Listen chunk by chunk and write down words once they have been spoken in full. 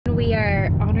We are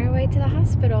on our way to the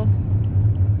hospital.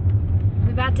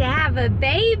 We're about to have a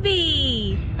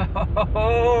baby.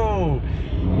 Oh,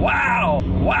 wow,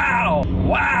 wow,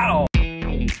 wow.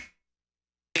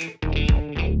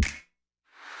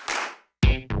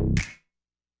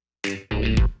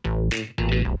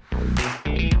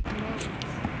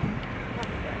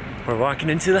 We're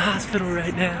walking into the hospital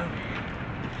right now.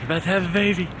 We're about to have a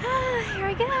baby. Here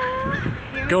we go.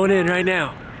 Going in right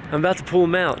now. I'm about to pull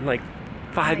him out in like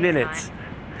 5 minutes.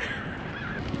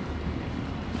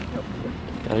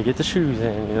 Gotta get the shoes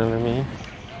in, you know what I mean?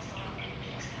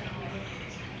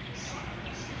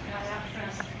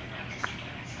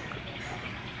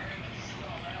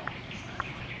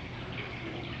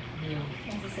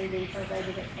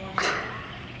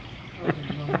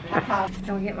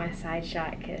 Don't get my side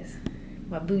shot because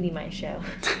my booty might show.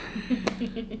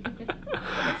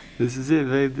 This is it,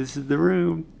 babe. This is the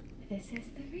room. This is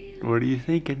the room. What are you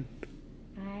thinking?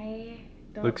 I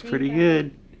don't Looks think pretty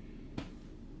good.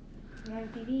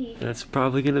 TV. That's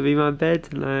probably gonna be my bed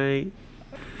tonight.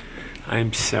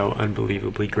 I'm so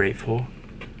unbelievably grateful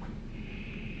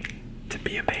to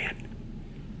be a man.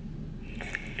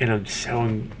 And I'm so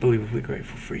unbelievably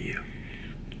grateful for you.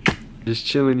 Just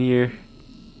chilling here.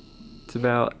 It's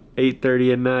about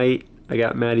 8:30 at night. I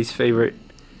got Maddie's favorite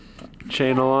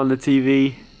channel on the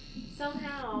TV.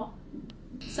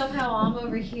 Somehow I'm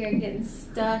over here getting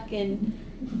stuck and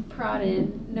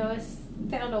prodded. Noah's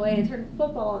found a way to turn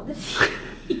football on the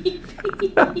TV.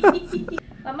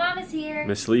 My mom is here.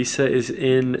 Miss Lisa is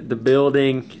in the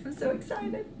building. I'm so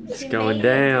excited. It's going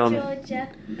down.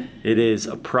 It is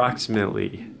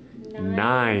approximately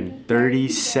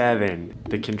 9:37.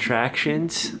 The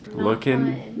contractions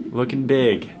looking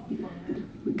big.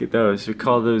 Look at those. We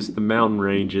call those the mountain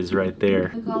ranges right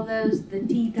there. We call those the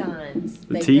Tetons.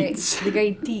 The teats. The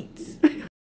great teats.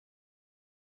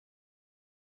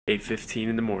 8:15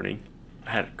 in the morning.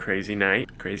 I had a crazy night.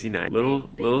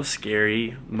 Little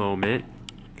scary moment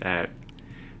that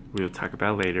we'll talk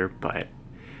about later, but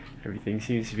everything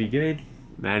seems to be good.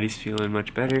 Maddie's feeling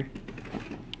much better.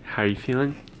 How are you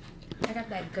feeling? I got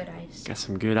that good ice. Got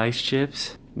some good ice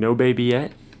chips. No baby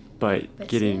yet, but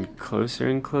getting closer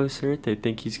and closer. They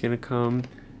think he's gonna come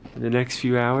in the next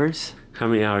few hours. How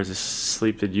many hours of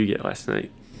sleep did you get last night?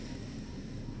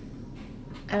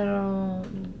 I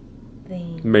don't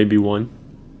think. Maybe one.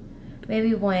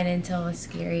 Maybe one until a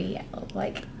scary,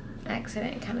 like,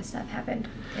 accident kind of stuff happened.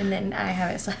 And then I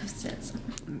haven't slept since.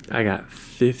 I got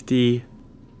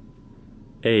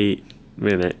 58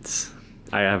 minutes.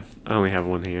 I only have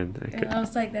one hand. I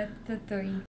was like, that's the 3.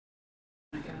 Oh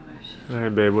my gosh.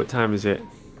 Alright, babe, what time is it? I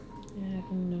have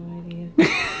no idea.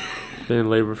 Been in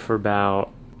labor for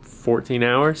about 14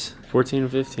 hours? 14 or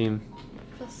 15. It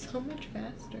feels so much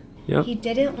faster. Yep. He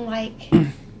didn't like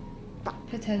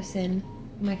Pitocin.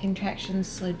 My contractions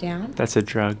slowed down. That's a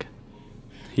drug.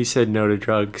 He said no to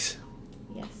drugs.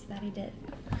 Yes, that he did.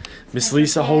 Miss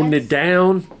Lisa holding it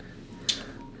down.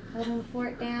 Holding the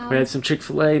fort down. We had some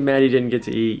Chick-fil-A. Maddie didn't get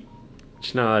to eat.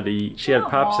 She's not allowed to eat. She had a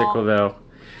popsicle though.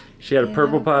 She had a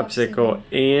purple popsicle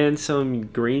and some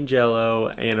green Jello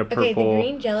and a purple. Okay, the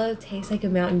green Jello tastes like a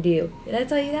Mountain Dew. Did I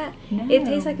tell you that? No. It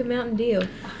tastes like a Mountain Dew.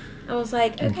 I was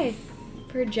like, okay,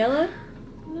 for Jello,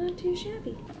 not too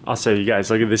shabby. Also, you guys,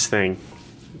 look at this thing.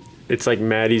 It's like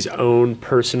Maddie's own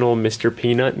personal Mr.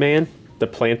 Peanut Man, the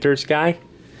Planters guy.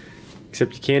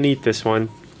 Except you can't eat this one.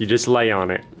 You just lay on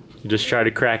it. You just try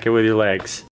to crack it with your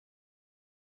legs.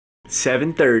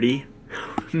 7:30.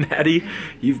 Maddie,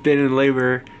 you've been in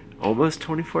labor almost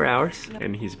 24 hours.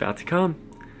 And he's about to come.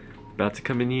 About to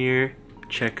come in here,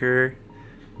 check her,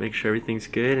 make sure everything's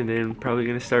good, and then probably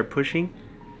gonna start pushing.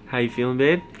 How you feeling,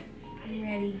 babe? I'm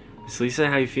ready. Miss Lisa,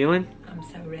 how you feeling? I'm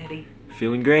so ready.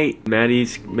 Feeling great.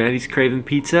 Maddie's craving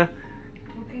pizza.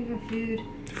 Looking for food.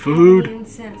 Food. I haven't eaten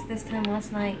since this time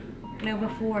last night. No,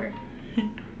 before.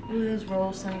 Ooh, those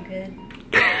rolls sound good.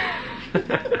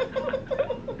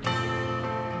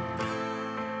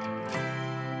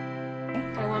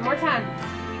 So one more time.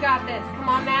 You got this. Come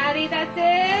on, Maddie. That's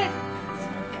it.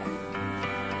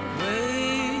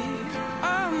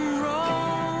 I'm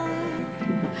wrong.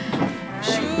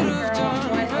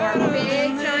 One more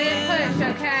big giant push,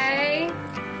 okay?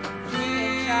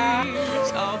 Good job.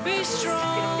 I'll be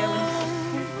strong.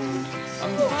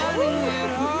 I'm finding it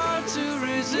hard to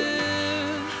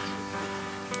resist.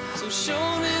 So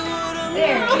show me what I'm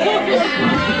There it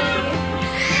is.